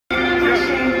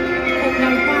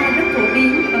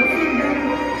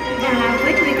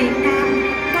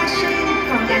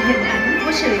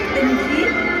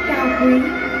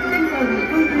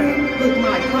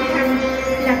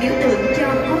biểu tượng cho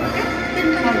cốt cách,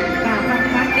 tinh thần và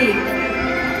văn hóa Việt.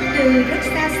 Từ rất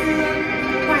xa xưa,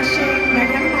 hoa sen đã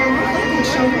gắn bó với cuộc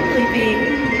sống người Việt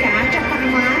cả trong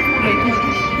văn hóa, nghệ thuật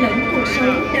lẫn cuộc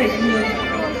sống đời thường.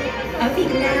 Ở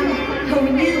Việt Nam, hầu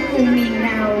như vùng miền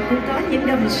nào cũng có những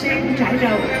đầm sen trải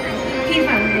rộng. Khi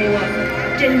vào mùa,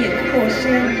 trên những hồ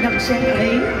sen, đầm sen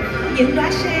ấy, những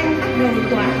đóa sen bắt đầu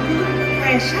tỏa hương,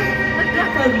 khoe sắc, góp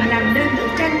phần làm nên bức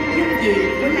tranh dung dị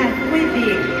của làng quê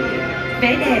Việt.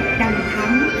 Vẻ đẹp đầm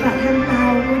thắm và thơm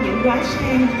tao của những đóa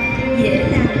sen dễ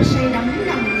làm say đắm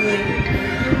lòng người.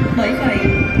 Bởi vậy,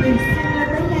 từ xưa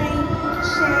tới nay,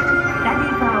 sen đã đi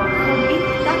vào không ít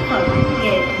tác phẩm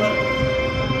nghệ thuật.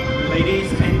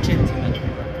 Ladies and gentlemen,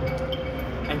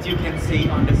 as you can see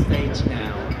on the stage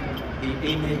now, the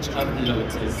image of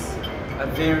lotus, a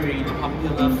very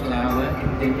popular flower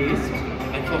in the East,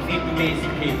 and for Vietnamese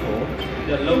people,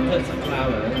 the lotus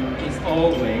flower is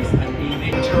always an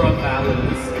image of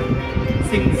values.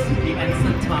 Since the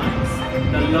ancient times,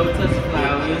 the lotus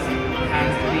flowers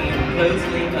has been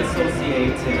closely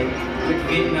associated with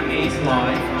Vietnamese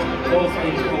life, both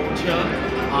in culture,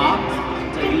 art,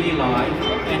 daily life,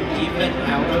 and even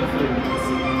our foods.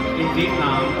 In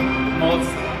Vietnam,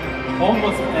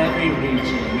 almost every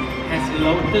region has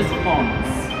lotus ponds.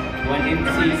 When in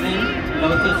season,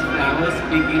 lotus flowers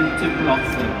begin to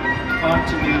blossom,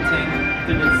 contributing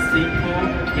to the simple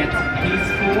yet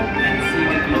peaceful and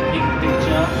scenic-looking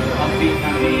picture of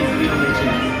Vietnamese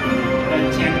villages. The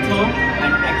gentle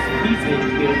and exquisite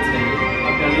beauty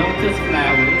of the lotus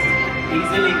flowers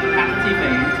easily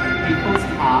captivate people's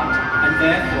heart, and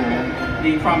therefore,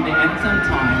 from the ancient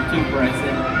time to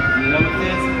present,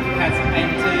 lotus has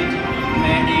entered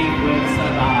many works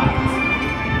of art.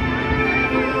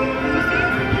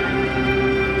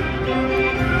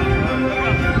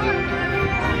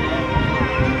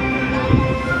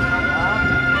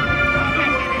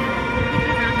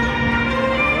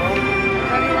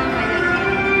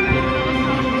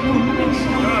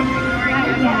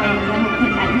 Dài là một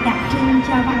hình ảnh đặc trưng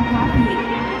cho văn hóa Việt.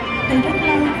 Từ rất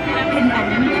lâu, hình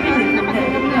ảnh người phụ nữ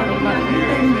cần mẫn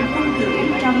bên những con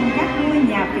cưỡi trong các ngôi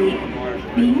nhà Việt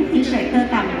biến những sợi tơ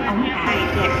tằm óng ả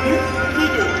đẹp nhất khi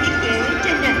được thiết kế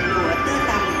trên nền lụa tơ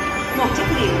tằm, một chất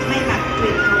liệu may mặc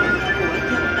truyền thống của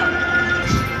dân tộc.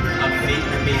 Of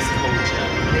Vietnamese culture,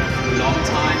 long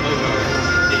time ago,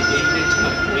 the image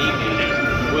of women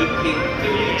working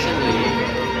diligently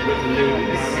with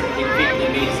looms in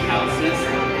Vietnamese houses,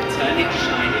 turning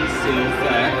shiny silk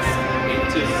threads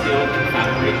into silk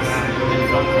fabrics, and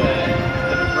from there,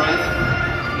 the breath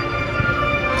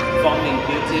forming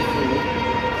beautiful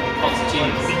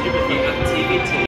costumes. The activity